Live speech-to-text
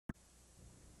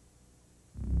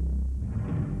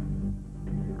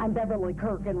I'm Beverly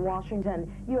Kirk in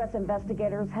Washington. U.S.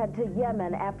 investigators head to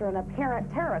Yemen after an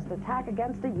apparent terrorist attack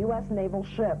against a U.S. naval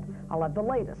ship. I'll have the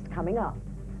latest coming up.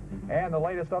 And the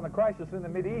latest on the crisis in the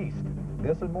Mideast.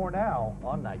 This and more now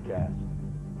on Nightcast.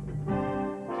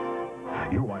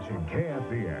 You're watching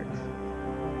KFDX.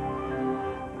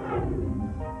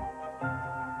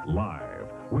 Live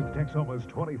with Texoma's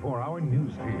 24-hour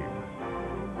news team.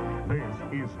 This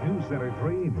is News Center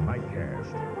 3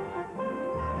 Nightcast.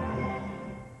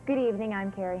 Good evening,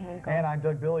 I'm Carrie Hinkle. And I'm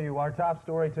Doug Bilyeu. Our top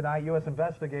story tonight, U.S.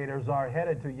 investigators are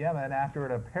headed to Yemen after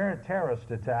an apparent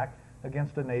terrorist attack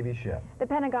against a Navy ship. The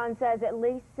Pentagon says at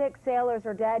least 6 sailors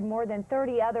are dead, more than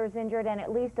 30 others injured, and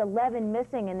at least 11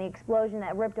 missing in the explosion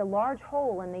that ripped a large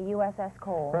hole in the USS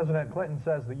Cole. President Clinton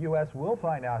says the U.S. will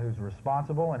find out who's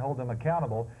responsible and hold them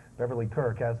accountable. Beverly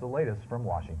Kirk has the latest from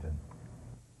Washington.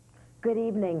 Good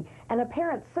evening. An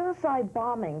apparent suicide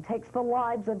bombing takes the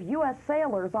lives of U.S.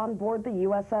 sailors on board the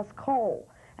USS Cole,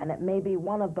 and it may be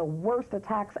one of the worst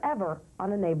attacks ever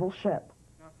on a naval ship.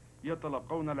 These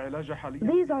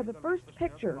are the first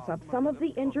pictures of some of the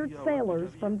injured sailors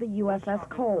from the USS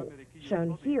Cole,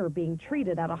 shown here being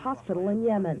treated at a hospital in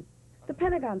Yemen. The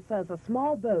Pentagon says a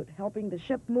small boat helping the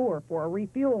ship moor for a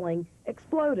refueling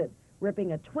exploded,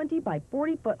 ripping a 20 by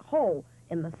 40-foot hole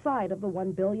in the side of the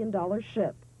 $1 billion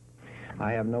ship.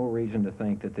 I have no reason to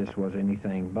think that this was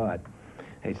anything but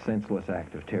a senseless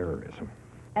act of terrorism.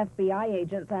 FBI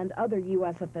agents and other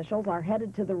U.S. officials are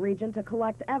headed to the region to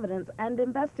collect evidence and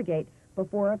investigate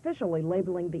before officially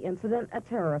labeling the incident a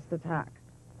terrorist attack.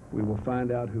 We will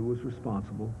find out who was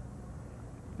responsible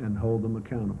and hold them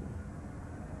accountable.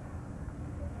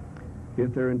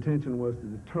 If their intention was to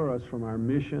deter us from our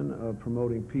mission of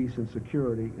promoting peace and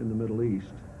security in the Middle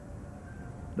East,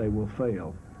 they will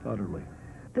fail utterly.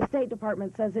 The State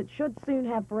Department says it should soon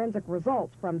have forensic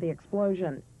results from the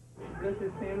explosion.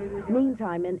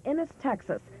 Meantime, in Ennis,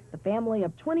 Texas, the family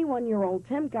of 21-year-old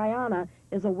Tim Guyana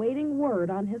is awaiting word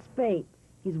on his fate.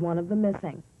 He's one of the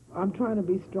missing. I'm trying to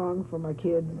be strong for my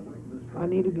kids. I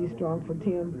need to be strong for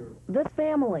Tim. This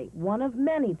family, one of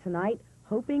many tonight,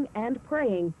 hoping and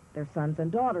praying their sons and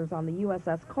daughters on the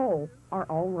USS Cole are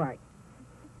all right.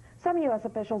 Some U.S.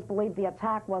 officials believe the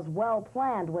attack was well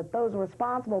planned, with those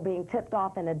responsible being tipped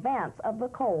off in advance of the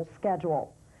Cole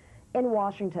schedule. In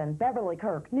Washington, Beverly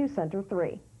Kirk, News Center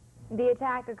 3. The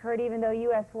attack occurred even though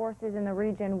U.S. forces in the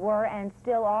region were and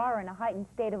still are in a heightened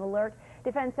state of alert.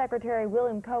 Defense Secretary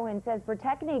William Cohen says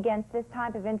protecting against this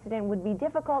type of incident would be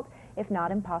difficult, if not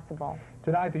impossible.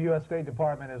 Tonight, the U.S. State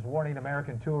Department is warning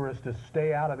American tourists to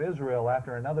stay out of Israel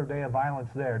after another day of violence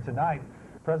there. Tonight,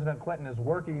 President Clinton is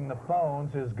working the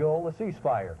phones, his goal, a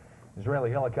ceasefire.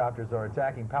 Israeli helicopters are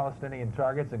attacking Palestinian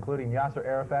targets, including Yasser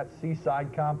Arafat's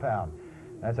seaside compound.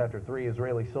 That's after 3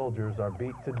 Israeli soldiers are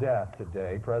beat to death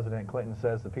today. President Clinton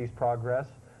says the peace progress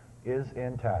is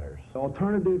in tatters. The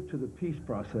alternative to the peace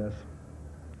process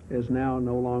is now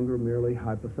no longer merely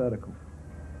hypothetical.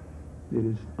 It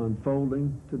is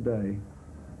unfolding today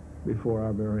before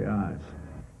our very eyes.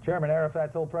 Chairman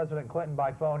Arafat told President Clinton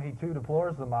by phone he too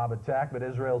deplores the mob attack, but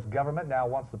Israel's government now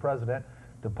wants the president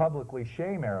to publicly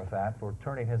shame Arafat for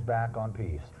turning his back on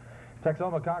peace.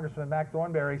 Texoma Congressman Mac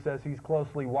Thornberry says he's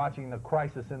closely watching the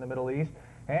crisis in the Middle East,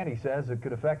 and he says it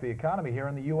could affect the economy here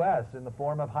in the U.S. in the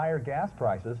form of higher gas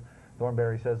prices.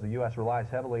 Thornberry says the U.S. relies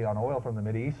heavily on oil from the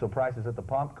Mideast, so prices at the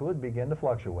pump could begin to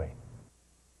fluctuate.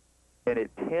 And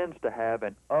it tends to have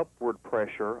an upward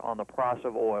pressure on the price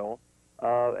of oil.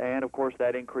 And, of course,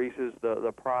 that increases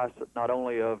the price not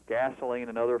only of gasoline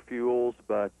and other fuels,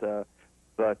 but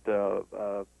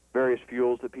various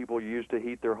fuels that people use to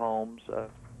heat their homes.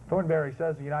 Thornberry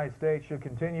says the United States should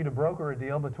continue to broker a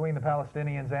deal between the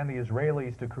Palestinians and the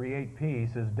Israelis to create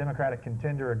peace. His Democratic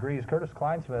contender agrees. Curtis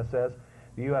Kleinsmith says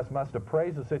the U.S. must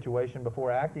appraise the situation before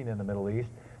acting in the Middle East.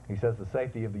 He says the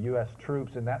safety of the U.S.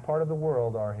 troops in that part of the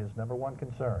world are his #1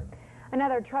 concern.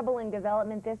 Another troubling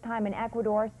development, this time in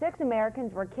Ecuador. 6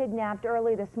 Americans were kidnapped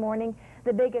early this morning.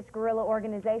 The biggest guerrilla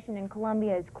organization in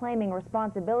Colombia is claiming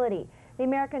responsibility. The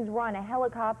Americans were on a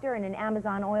helicopter in an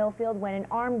Amazon oil field when an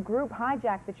armed group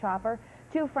hijacked the chopper.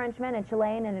 2 Frenchmen, a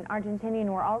Chilean and an Argentinian,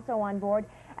 were also on board.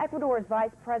 Ecuador's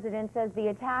vice president says the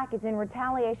attack is in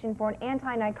retaliation for an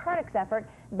anti-narcotics effort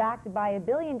backed by $1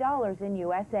 billion in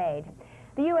U.S. aid.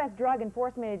 The U.S. Drug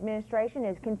Enforcement Administration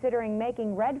is considering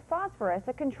making red phosphorus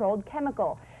a controlled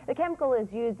chemical. The chemical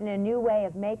is used in a new way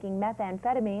of making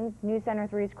methamphetamines. News Center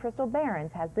 3's Crystal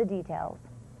Behrens has the details.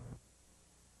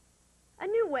 A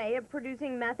new way of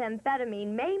producing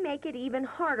methamphetamine may make it even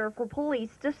harder for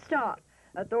police to stop.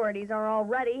 Authorities are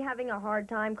already having a hard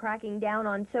time cracking down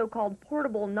on so-called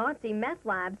portable Nazi meth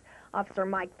labs. Officer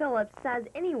Mike Phillips says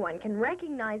anyone can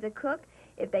recognize a cook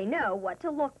if they know what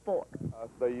to look for.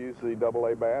 They use the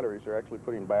AA batteries. They're actually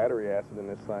putting battery acid in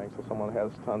this thing, so someone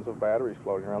has tons of batteries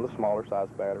floating around, the smaller size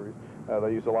batteries.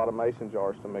 They use a lot of mason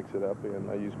jars to mix it up in.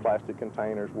 They use plastic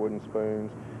containers, wooden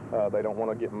spoons. They don't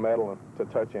want to get metal to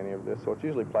touch any of this, so it's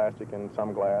usually plastic and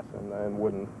some glass and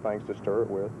wooden things to stir it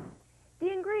with.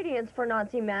 The ingredients for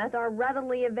Nazi meth are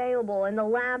readily available and the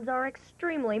labs are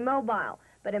extremely mobile.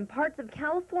 But in parts of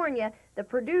California, the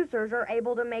producers are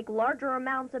able to make larger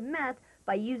amounts of meth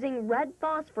by using red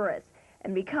phosphorus.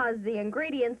 And because the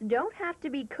ingredients don't have to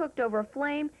be cooked over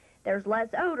flame, there's less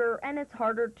odor and it's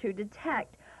harder to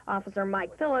detect. Officer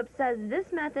Mike Phillips says this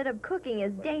method of cooking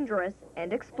is dangerous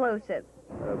and explosive.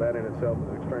 That in itself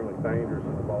is extremely dangerous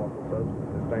as a volatile substance.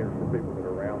 It's dangerous for people that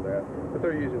are around that. But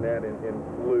they're using that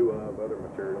in lieu of other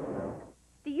materials now.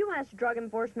 The U.S. Drug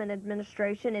Enforcement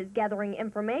Administration is gathering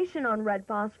information on red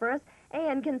phosphorus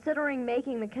and considering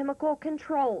making the chemical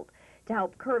controlled to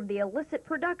help curb the illicit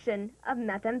production of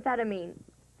methamphetamine.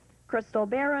 Crystal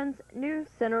Behrens, News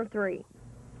Center 3.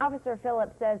 Officer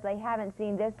Phillips says they haven't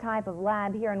seen this type of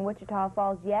lab here in Wichita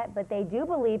Falls yet, but they do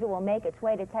believe it will make its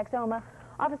way to Texoma.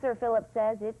 Officer Phillips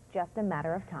says it's just a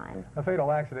matter of time. A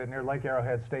fatal accident near Lake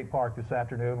Arrowhead State Park this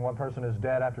afternoon. One person is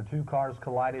dead after two cars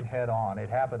collided head-on.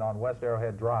 It happened on West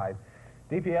Arrowhead Drive.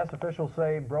 DPS officials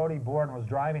say Brody Bourne was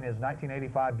driving his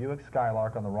 1985 Buick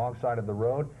Skylark on the wrong side of the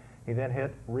road. He then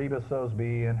hit Reba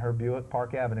Sosby in her Buick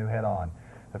Park Avenue head-on.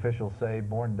 Officials say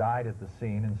Bourne died at the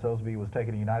scene and Sosby was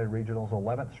taken to United Regional's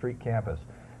 11th Street campus.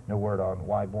 No word on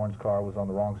why Bourne's car was on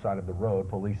the wrong side of the road.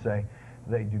 Police say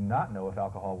they do not know if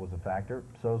alcohol was a factor.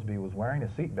 Sosby was wearing a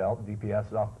seatbelt.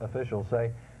 DPS officials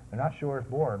say they're not sure if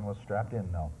Bourne was strapped in,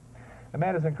 though. A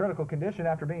man is in critical condition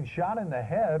after being shot in the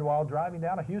head while driving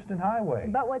down a Houston highway.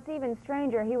 But what's even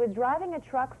stranger, he was driving a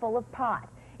truck full of pot.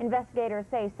 Investigators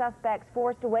say suspects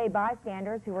forced away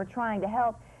bystanders who were trying to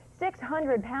help.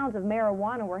 600 pounds of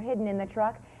marijuana were hidden in the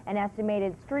truck, an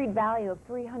estimated street value of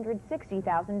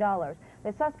 $360,000.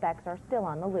 The suspects are still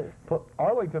on the loose.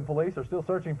 Arlington police are still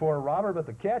searching for a robber, but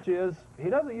the catch is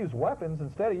he doesn't use weapons.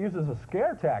 Instead, he uses a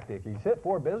scare tactic. He's hit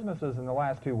 4 businesses in the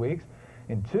last 2 weeks.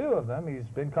 In 2 of them, he's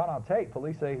been caught on tape.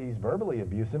 Police say he's verbally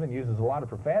abusive and uses a lot of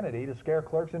profanity to scare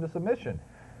clerks into submission.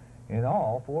 In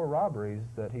all, 4 robberies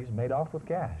that he's made off with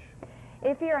cash.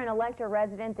 If you're an Electra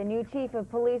resident, the new chief of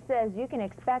police says you can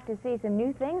expect to see some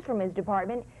new things from his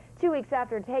department. 2 weeks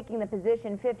after taking the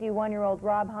position, 51-year-old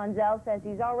Rob Honzel says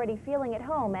he's already feeling at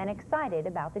home and excited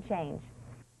about the change.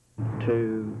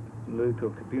 To move to a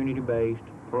community-based,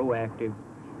 proactive,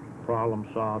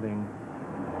 problem-solving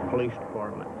police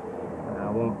department. I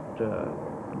want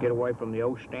to get away from the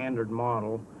old standard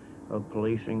model of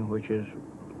policing, which is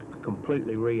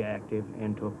completely reactive,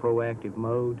 into a proactive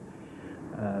mode.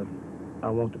 I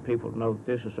want the people to know that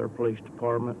this is their police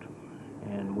department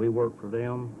and we work for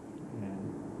them,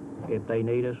 and if they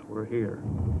need us, we're here.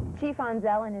 Chief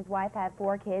Honzel and his wife have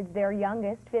 4 kids, their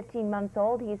youngest 15 months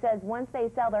old. He says once they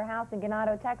sell their house in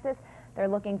Ganado, Texas, they're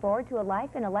looking forward to a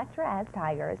life in Electra as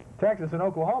Tigers. Texas and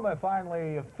Oklahoma have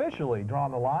finally officially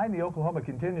drawn the line. The Oklahoma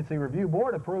Contingency Review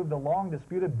Board approved a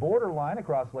long-disputed border line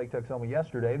across Lake Texoma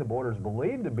yesterday. The border is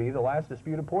believed to be the last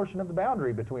disputed portion of the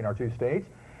boundary between our 2 states.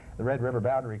 The Red River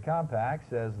Boundary Compact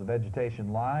says the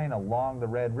vegetation line along the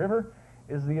Red River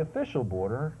is the official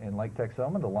border in Lake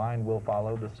Texoma. The line will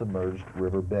follow the submerged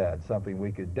river bed, something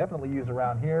we could definitely use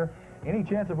around here. Any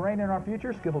chance of rain in our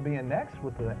future? Skip will be in next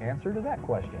with the answer to that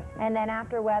question. And then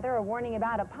after weather, a warning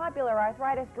about a popular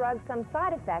arthritis drug, some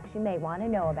side effects you may want to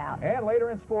know about. And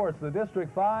later in sports, the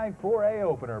District 5 4A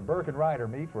opener. Burke and Ryder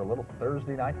meet for a little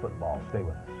Thursday night football. Stay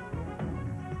with us.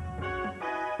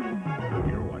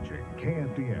 You're watching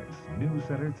KFDX News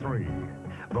Center 3,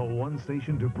 the one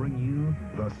station to bring you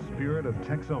the spirit of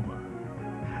Texoma.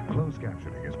 Closed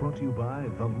captioning is brought to you by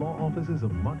the law offices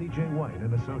of Monty J. White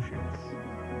and Associates.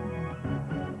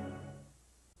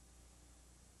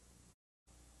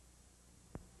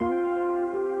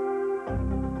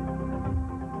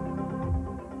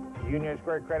 Union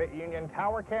Square Credit Union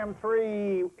Tower Cam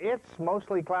 3. It's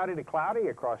mostly cloudy to cloudy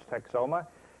across Texoma.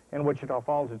 In Wichita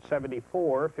Falls at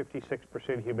 74,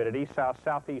 56% humidity.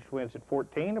 South-southeast winds at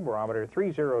 14, a barometer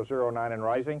 3009 and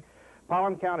rising.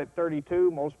 Pollen count at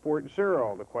 32, Mosport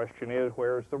 0. The question is,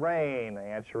 where's the rain? The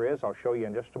answer is, I'll show you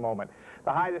in just a moment.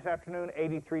 The high this afternoon,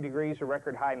 83 degrees, a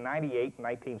record high 98 in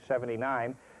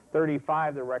 1979.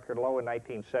 35, the record low in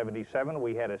 1977.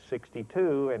 We had a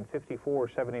 62 and 54,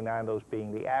 79, those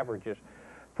being the averages.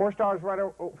 4 stars right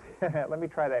over, let me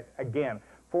try that again.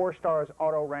 4 stars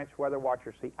Auto Ranch Weather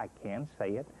Watcher. See, I can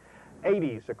say it.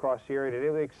 80s across the area today,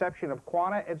 with the exception of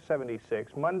Quanah at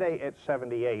 76, Monday at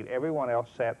 78. Everyone else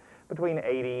set between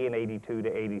 80 and 82 to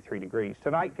 83 degrees.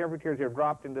 Tonight, temperatures have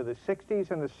dropped into the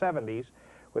 60s and the 70s,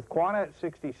 with Quanah at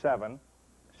 67,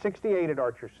 68 at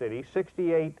Archer City,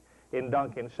 68 in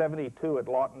Duncan, 72 at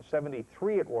Lawton,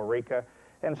 73 at Waurika,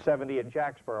 and 70 at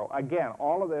Jacksboro. Again,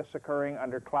 all of this occurring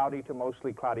under cloudy to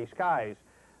mostly cloudy skies.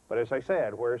 But as I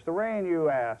said, where's the rain, you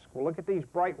ask? Well, look at these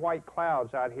bright white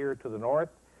clouds out here to the north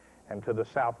and to the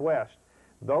southwest.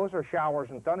 Those are showers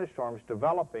and thunderstorms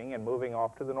developing and moving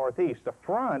off to the northeast. The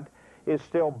front is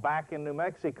still back in New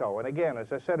Mexico. And again,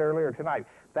 as I said earlier tonight,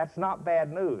 that's not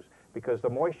bad news because the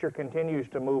moisture continues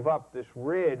to move up. This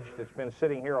ridge that's been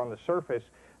sitting here on the surface,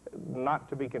 not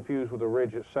to be confused with the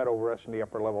ridge that's set over us in the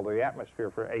upper level of the atmosphere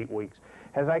for 8 weeks,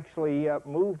 has actually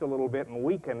moved a little bit and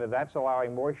weakened, and that's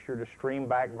allowing moisture to stream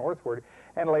back northward.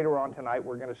 And later on tonight,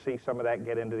 we're going to see some of that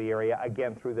get into the area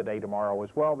again through the day tomorrow as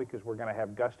well, because we're going to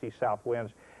have gusty south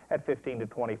winds at 15 to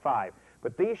 25.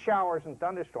 But these showers and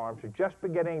thunderstorms are just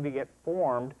beginning to get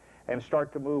formed and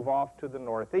start to move off to the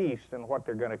northeast. And what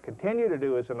they're going to continue to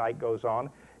do as the night goes on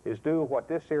is do what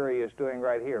this area is doing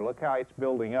right here. Look how it's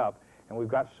building up. And we've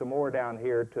got some more down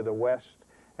here to the west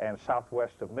and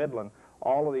southwest of Midland.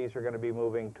 All of these are going to be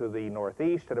moving to the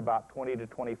northeast at about 20 to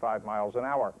 25 miles an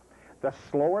hour. The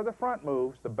slower the front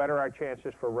moves, the better our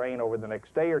chances for rain over the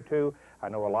next day or two. I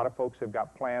know a lot of folks have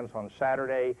got plans on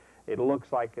Saturday. It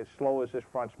looks like as slow as this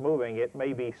front's moving, it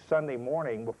may be Sunday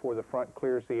morning before the front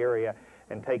clears the area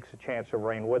and takes a chance of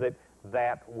rain with it.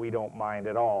 That we don't mind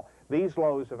at all. These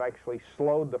lows have actually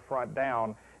slowed the front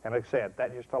down, and like I said,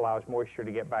 that just allows moisture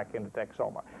to get back into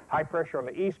Texoma. High pressure on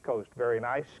the east coast, very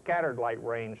nice. Scattered light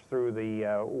rains through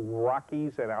the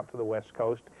Rockies and out to the west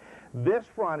coast. This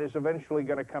front is eventually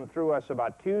going to come through us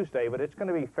about Tuesday, but it's going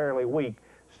to be fairly weak.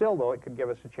 Still, though, it could give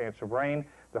us a chance of rain.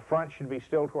 The front should be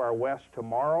still to our west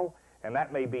tomorrow, and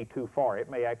that may be too far. It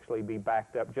may actually be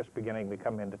backed up just beginning to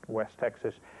come into West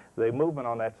Texas. The movement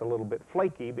on that's a little bit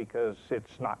flaky because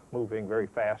it's not moving very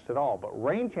fast at all, but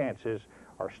rain chances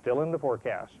are still in the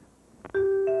forecast.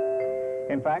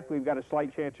 In fact, we've got a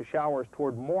slight chance of showers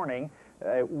toward morning.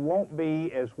 It won't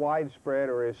be as widespread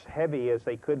or as heavy as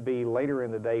they could be later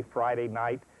in the day. Friday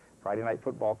night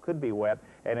football could be wet,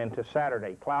 and into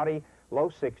Saturday. Cloudy, low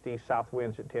 60s, south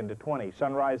winds at 10 to 20.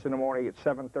 Sunrise in the morning at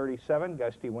 7:37,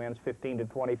 gusty winds 15 to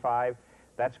 25.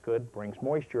 That's good, brings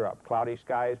moisture up. Cloudy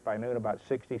skies by noon about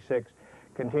 66.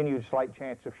 Continued slight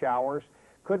chance of showers.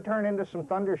 Could turn into some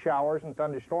thunder showers and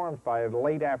thunderstorms by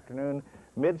late afternoon,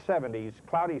 mid-70s.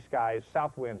 Cloudy skies,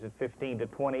 south winds at 15 to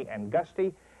 20 and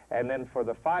gusty. And then for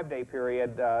the 5-day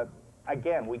period,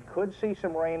 again, we could see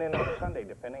some rain in on Sunday,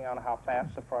 depending on how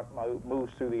fast the front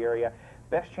moves through the area.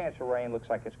 Best chance of rain looks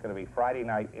like it's going to be Friday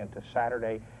night into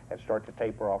Saturday and start to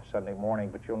taper off Sunday morning.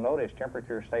 But you'll notice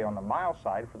temperatures stay on the mild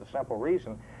side for the simple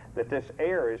reason that this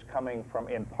air is coming from,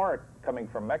 in part, coming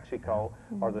from Mexico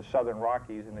or the southern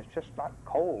Rockies, and it's just not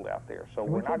cold out there. So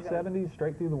we're not 70s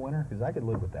straight through the winter, because I could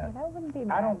live with that. Yeah, that wouldn't be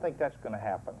bad. I don't think that's going to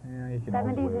happen. Yeah, you can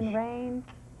 70s and rain.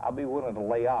 I'll be willing to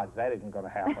lay odds that isn't going to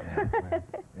happen.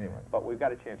 Anyway, but we've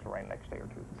got a chance of rain next day or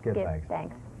two. it's good,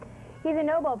 Thanks. He's a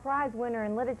Nobel Prize winner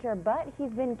in literature, but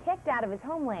he's been kicked out of his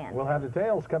homeland. We'll have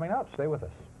details coming up. Stay with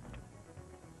us.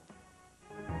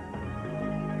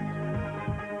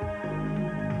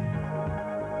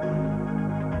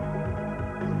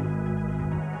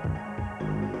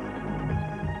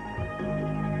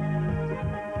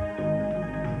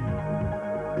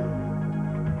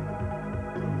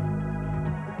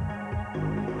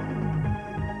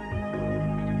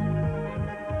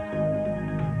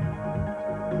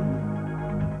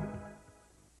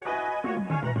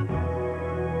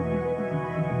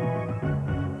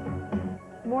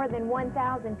 More than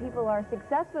 1,000 people are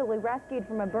successfully rescued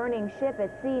from a burning ship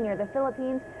at sea near the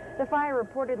Philippines. The fire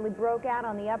reportedly broke out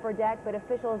on the upper deck, but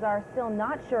officials are still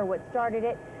not sure what started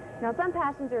it. Now, some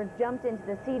passengers jumped into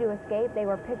the sea to escape. They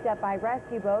were picked up by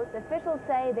rescue boats. Officials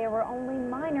say there were only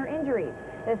minor injuries.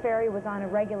 The ferry was on a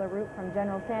regular route from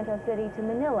General Santos City to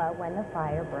Manila when the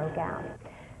fire broke out.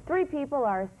 3 people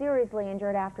are seriously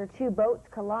injured after 2 boats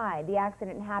collide. The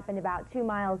accident happened about 2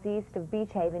 miles east of Beach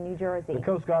Haven, New Jersey. The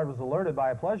Coast Guard was alerted by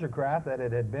a pleasure craft that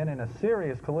it had been in a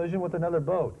serious collision with another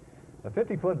boat. A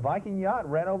 50-foot Viking yacht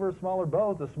ran over a smaller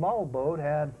boat. The small boat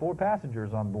had 4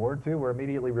 passengers on board. 2 were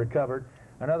immediately recovered.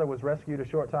 Another was rescued a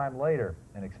short time later.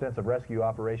 An extensive rescue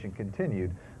operation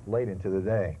continued late into the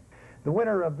day. The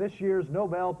winner of this year's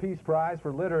Nobel Peace Prize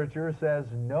for Literature says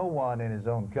no one in his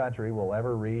own country will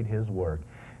ever read his work.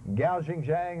 Gao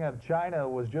Xingjiang of China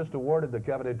was just awarded the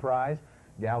coveted prize.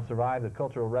 Gao survived the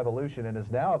Cultural Revolution and is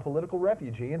now a political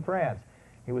refugee in France.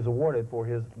 He was awarded for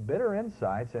his bitter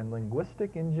insights and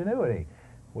linguistic ingenuity,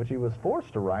 which he was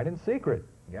forced to write in secret.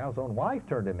 Gao's own wife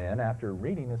turned him in after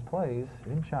reading his plays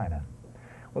in China.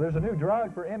 Well, there's a new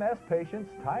drug for MS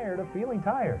patients tired of feeling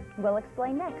tired. We'll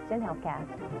explain next in HealthCast.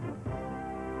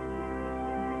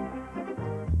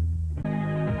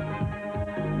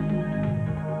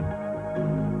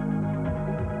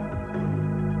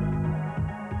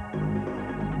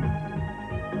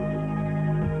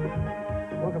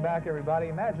 Welcome back, everybody.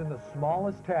 Imagine the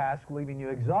smallest task leaving you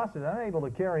exhausted, unable to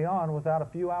carry on without a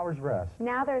few hours rest.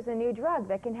 Now there's a new drug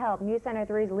that can help. News Center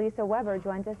 3's Lisa Weber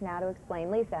joins us now to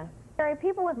explain. Lisa.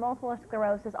 People with multiple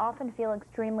sclerosis often feel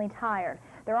extremely tired.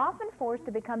 They're often forced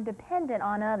to become dependent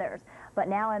on others. But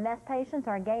now MS patients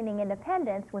are gaining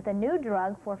independence with a new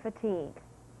drug for fatigue.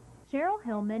 Cheryl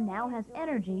Hillman now has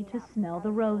energy to smell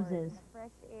the roses.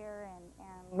 Fresh air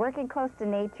and working close to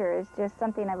nature is just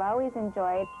something I've always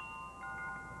enjoyed.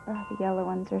 Oh, the yellow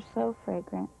ones are so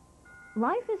fragrant.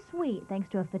 Life is sweet thanks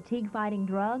to a fatigue-fighting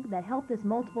drug that helped this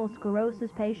multiple sclerosis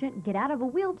patient get out of a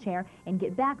wheelchair and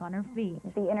get back on her feet.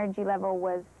 The energy level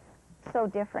was so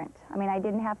different. I mean, I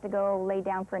didn't have to go lay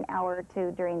down for an hour or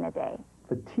two during the day.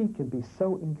 Fatigue can be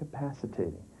so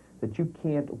incapacitating that you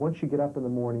can't, once you get up in the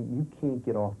morning, you can't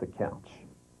get off the couch.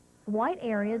 White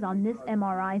areas on this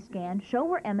MRI scan show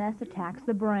where MS attacks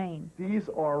the brain. These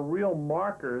are real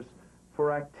markers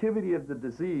for activity of the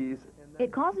disease.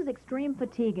 It causes extreme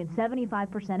fatigue in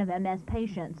 75% of MS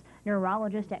patients.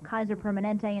 Neurologists at Kaiser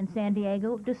Permanente in San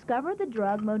Diego discovered the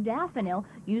drug modafinil,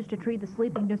 used to treat the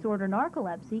sleeping disorder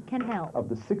narcolepsy, can help. Of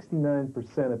the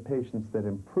 69% of patients that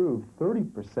improved,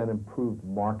 30% improved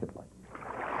markedly.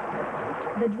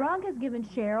 The drug has given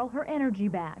Cheryl her energy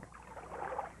back.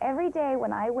 Every day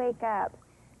when I wake up,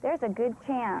 there's a good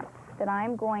chance that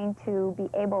I'm going to be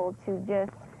able to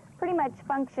just pretty much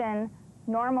function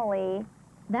normally.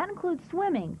 That includes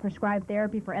swimming, prescribed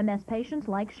therapy for MS patients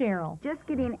like Cheryl. Just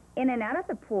getting in and out of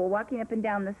the pool, walking up and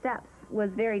down the steps,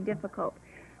 was very difficult.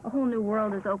 A whole new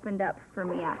world has opened up for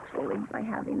me, actually, by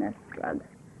having this drug.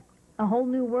 A whole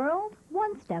new world,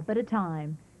 one step at a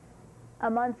time. A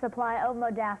month's supply of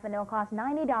modafinil costs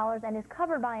 $90 and is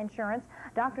covered by insurance.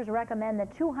 Doctors recommend the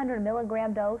 200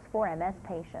 milligram dose for MS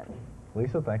patients.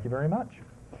 Lisa, thank you very much.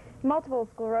 Multiple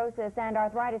sclerosis and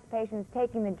arthritis patients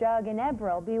taking the drug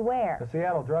Enbrel, beware. The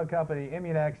Seattle drug company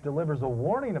Immunex delivers a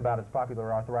warning about its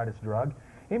popular arthritis drug.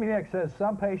 Immunex says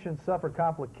some patients suffer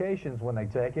complications when they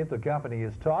take it. The company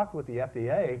has talked with the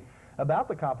FDA about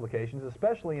the complications,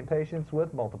 especially in patients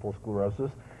with multiple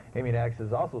sclerosis. Immunex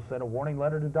has also sent a warning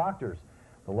letter to doctors.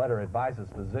 The letter advises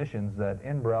physicians that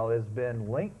Enbrel has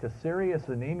been linked to serious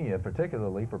anemia,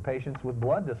 particularly for patients with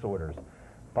blood disorders.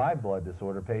 5 blood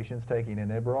disorder patients taking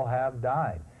Enbrel have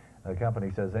died. The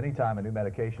company says anytime a new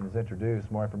medication is introduced,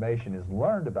 more information is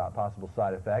learned about possible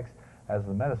side effects as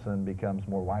the medicine becomes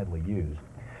more widely used.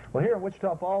 Well, here in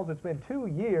Wichita Falls, it's been 2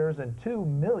 years and $2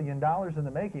 million in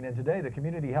the making, and today the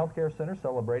Community Health Care Center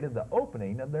celebrated the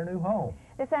opening of their new home.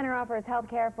 The center offers health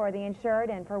care for the insured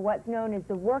and for what's known as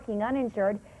the working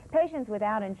uninsured. Patients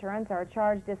without insurance are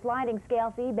charged a sliding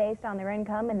scale fee based on their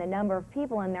income and the number of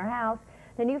people in their house.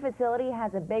 The new facility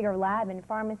has a bigger lab and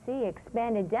pharmacy,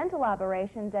 expanded dental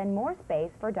operations, and more space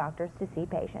for doctors to see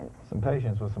patients. Some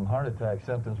patients with some heart attack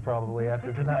symptoms probably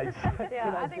after tonight's.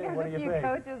 Yeah, I think there's a few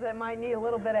coaches that might need a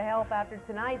little bit of help after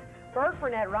tonight's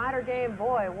Burke-Burnett Rider game.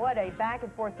 Boy, what a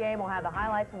back-and-forth game. We'll have the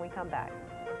highlights when we come back.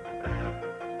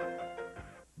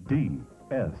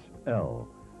 DSL,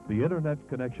 the internet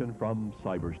connection from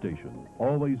Cyberstation.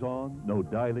 Always on, no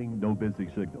dialing, no busy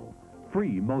signal.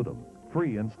 Free modem,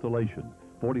 free installation.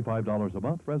 $45 a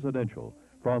month residential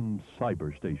from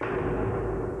Cyberstation.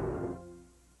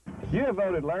 You have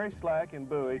voted Larry Slack and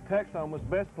Bowie Texoma's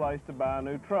best place to buy a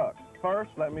new truck.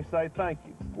 First, let me say thank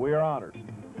you. We are honored.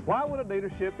 Why would a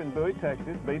dealership in Bowie,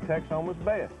 Texas be Texoma's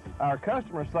best? Our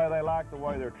customers say they like the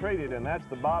way they're treated, and that's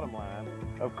the bottom line.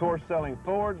 Of course, selling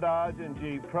Ford, Dodge, and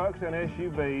Jeep trucks and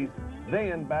SUVs,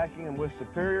 then backing them with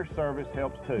superior service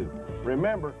helps too.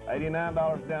 Remember,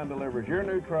 $89 down delivers your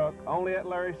new truck only at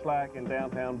Larry Slack in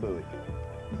downtown Bowie.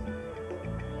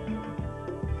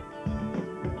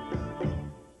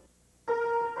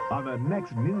 On the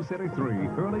next News Center 3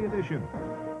 Early Edition.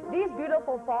 These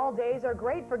beautiful fall days are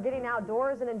great for getting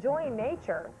outdoors and enjoying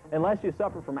nature. Unless you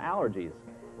suffer from allergies.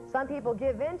 Some people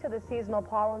give in to the seasonal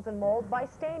pollens and molds by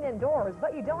staying indoors,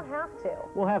 but you don't have to.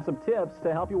 We'll have some tips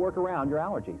to help you work around your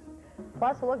allergies.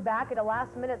 Plus, we'll look back at a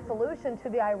last-minute solution to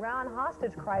the Iran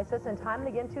hostage crisis in Time and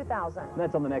Again 2000.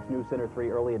 That's on the next News Center 3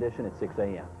 Early Edition at 6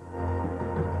 a.m.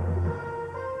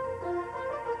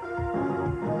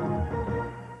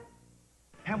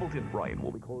 Bryan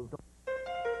will be closed.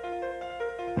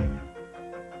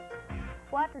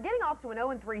 Well, after getting off to an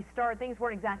 0-3 start, things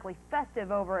weren't exactly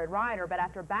festive over at Ryder, but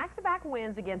after back-to-back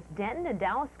wins against Denton and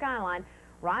Dallas Skyline,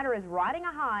 Ryder is riding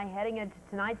a high heading into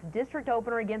tonight's district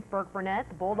opener against Burke-Burnett.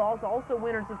 The Bulldogs also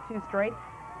winners of 2 straight.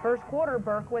 First quarter,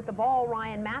 Burke with the ball.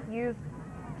 Ryan Matthews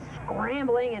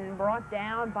scrambling and brought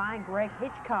down by Greg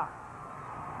Hitchcock.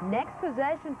 Next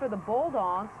possession for the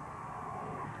Bulldogs.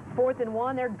 4th and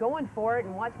 1, they're going for it,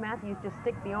 and watch Matthews just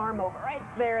stick the arm over right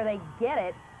there. They get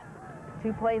it.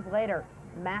 2 plays later,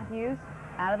 Matthews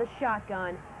out of the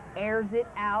shotgun, airs it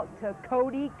out to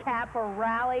Cody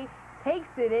Caporale, takes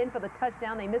it in for the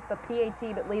touchdown. They missed the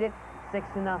PAT but lead it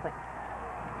 6-0.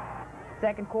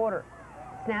 Second quarter,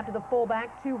 snap to the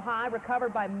fullback, too high,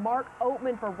 recovered by Mark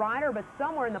Oatman for Ryder, but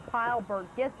somewhere in the pile,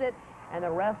 Burke gets it, and the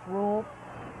refs rule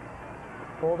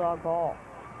Bulldog ball.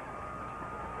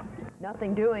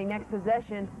 Nothing doing. Next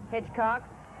possession, Hitchcock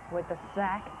with the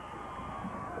sack.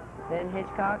 Then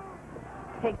Hitchcock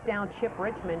takes down Chip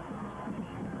Richmond.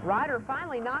 Ryder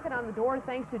finally knocking on the door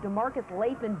thanks to DeMarcus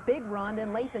Lathan. Big run,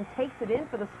 and Lathan takes it in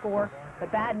for the score.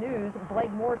 But bad news,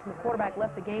 Blake Morrison, the quarterback,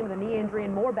 left the game with a knee injury,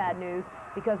 and more bad news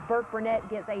because Burke-Burnett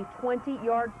gets a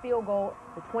 20-yard field goal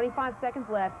with 25 seconds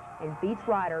left and beats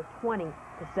Ryder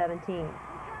 20-17.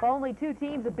 Well, only 2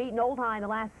 teams have beaten Old High in the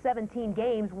last 17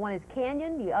 games. One is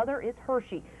Canyon, the other is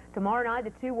Hershey. Tomorrow night,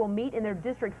 the 2 will meet in their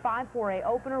District 5 4A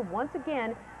opener. Once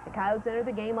again, the Coyotes enter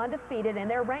the game undefeated, and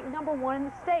they're ranked #1 in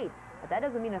the state. But that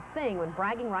doesn't mean a thing when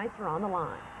bragging rights are on the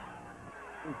line.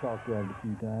 We talked about it a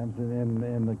few times,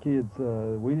 and the kids,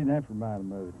 we didn't have to remind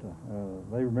them of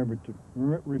it. They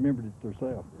remembered it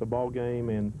themselves. The ball game,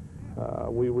 and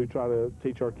we try to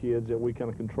teach our kids that we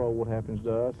kind of control what happens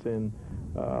to us, and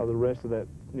the rest of that,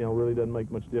 really doesn't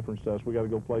make much difference to us. We got to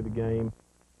go play the game.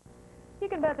 You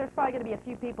can bet there's probably going to be a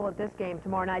few people at this game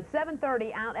tomorrow night,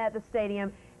 7:30 out at the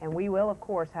stadium, and we will, of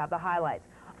course, have the highlights.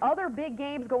 Other big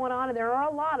games going on, and there are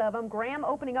a lot of them. Graham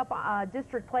opening up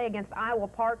district play against Iowa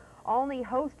Park. Olney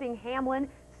hosting Hamlin.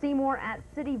 Seymour at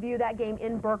City View, that game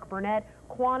in Burke-Burnett.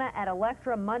 Quanah at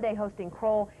Electra. Monday hosting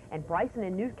Kroll. And Bryson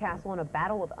and Newcastle in a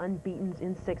battle of unbeatens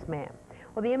in 6-man.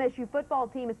 Well, the MSU football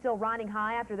team is still riding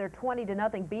high after their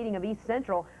 20-0 beating of East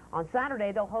Central. On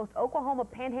Saturday, they'll host Oklahoma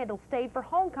Panhandle State for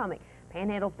homecoming.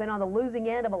 Panhandle's been on the losing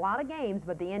end of a lot of games,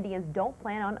 but the Indians don't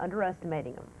plan on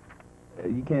underestimating them.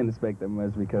 You can't expect that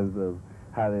much because of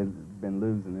how they've been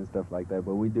losing and stuff like that,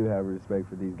 but we do have respect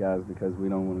for these guys because we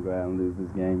don't want to go out and lose this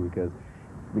game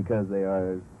because they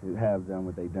have done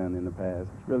what they've done in the past.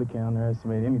 Really can't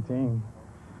underestimate any team,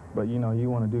 but you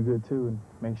want to do good too and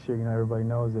make sure everybody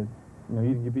knows that you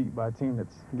can get beat by a team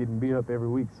that's getting beat up every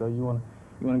week. So you want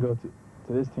to go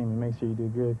to this team and make sure you do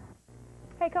good.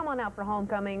 Hey, come on out for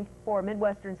homecoming for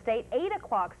Midwestern State. 8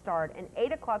 o'clock start, an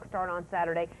 8 o'clock start on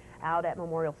Saturday out at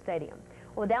Memorial Stadium.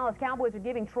 Well, the Dallas Cowboys are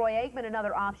giving Troy Aikman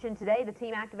another option today. The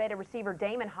team activated receiver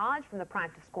Damon Hodge from the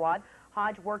practice squad.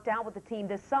 Hodge worked out with the team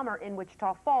this summer in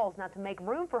Wichita Falls. Now, to make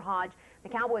room for Hodge, the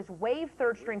Cowboys waived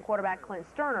third-string quarterback Clint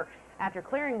Sterner. After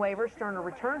clearing waivers, Sterner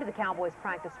returned to the Cowboys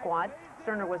practice squad.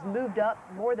 Sterner was moved up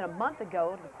more than a month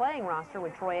ago to the playing roster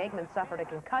when Troy Aikman suffered a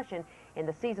concussion in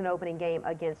the season-opening game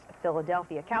against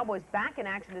Philadelphia. Cowboys back in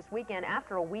action this weekend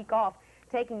after a week off,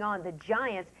 taking on the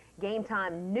Giants. Game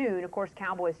time noon. Of course,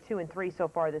 Cowboys 2-3 so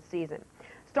far this season.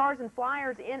 Stars and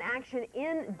Flyers in action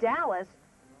in Dallas.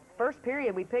 First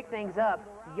period, we pick things up.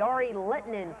 Yari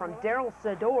Lettinen from Darryl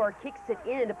Sador kicks it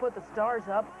in to put the Stars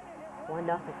up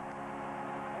 1-0.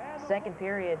 Second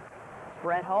period,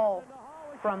 Brett Hull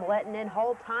from Lettinen.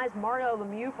 Hull ties Mario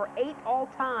Lemieux for 8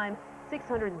 all-time,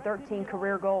 613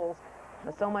 career goals.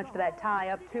 But so much for that tie,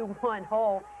 up 2-1.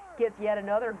 Hull gets yet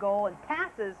another goal and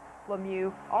passes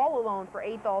Lemieux all alone for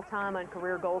 8th all-time on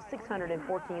career goals.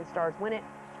 614. Stars win it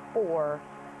 4-1.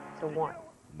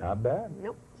 Not bad.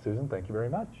 Nope. Susan, thank you very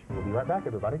much. We'll be right back,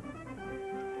 everybody.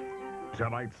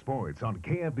 Tonight's sports on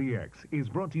KFDX is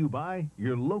brought to you by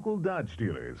your local Dodge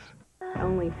dealers.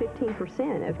 Only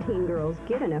 15% of teen girls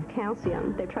get enough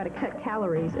calcium. They try to cut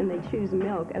calories and they choose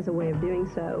milk as a way of doing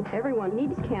so. Everyone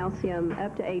needs calcium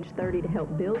up to age 30 to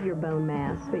help build your bone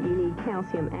mass, but you need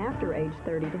calcium after age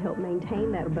 30 to help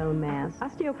maintain that bone mass.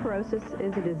 Osteoporosis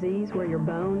is a disease where your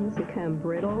bones become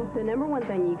brittle. The #1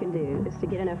 thing you can do is to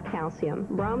get enough calcium.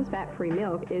 Brahms fat-free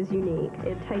milk is unique.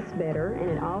 It tastes better and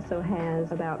it also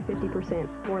has about 50%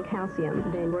 more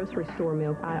calcium than grocery store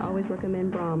milk. I always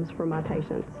recommend Brahms for my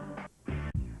patients.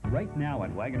 Right now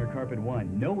at Wagner Carpet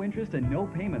One, no interest and no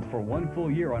payments for 1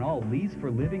 full year on all Lease for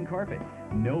Living carpet.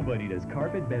 Nobody does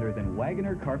carpet better than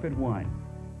Wagner Carpet One.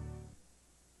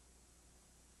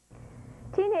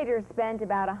 Teenagers spent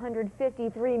about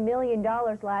 $153 million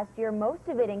last year, most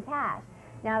of it in cash.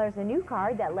 Now there's a new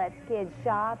card that lets kids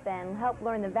shop and help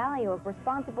learn the value of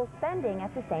responsible spending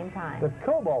at the same time. The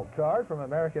Cobalt card from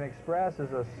American Express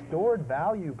is a stored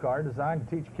value card designed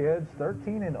to teach kids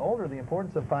 13 and older the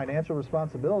importance of financial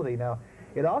responsibility. Now,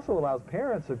 it also allows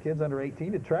parents of kids under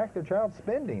 18 to track their child's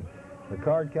spending. The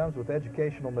card comes with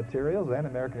educational materials, and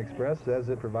American Express says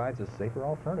it provides a safer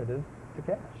alternative to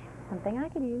cash. Something I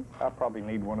could use. I probably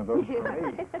need one of those for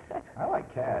me. I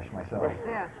like cash myself.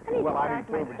 Yeah. Well, I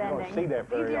do too, but you don't see that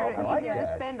very often. Easier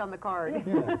to spend on the card.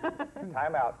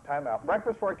 Time out.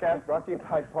 Breakfast forecast brought to you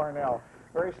by Parnell.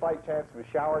 Very slight chance of a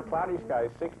shower. Cloudy skies,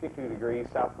 62 degrees.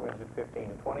 South winds at 15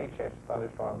 to 20. Chance of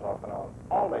thunderstorms off and on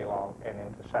all day long and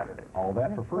into Saturday. All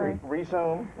that for free.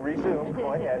 Resume.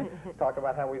 Go ahead. Let's talk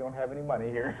about how we don't have any money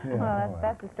here. Well,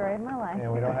 that's the story of my life.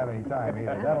 And we don't have any time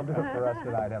either. That'll do it for us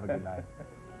tonight. Have a good night.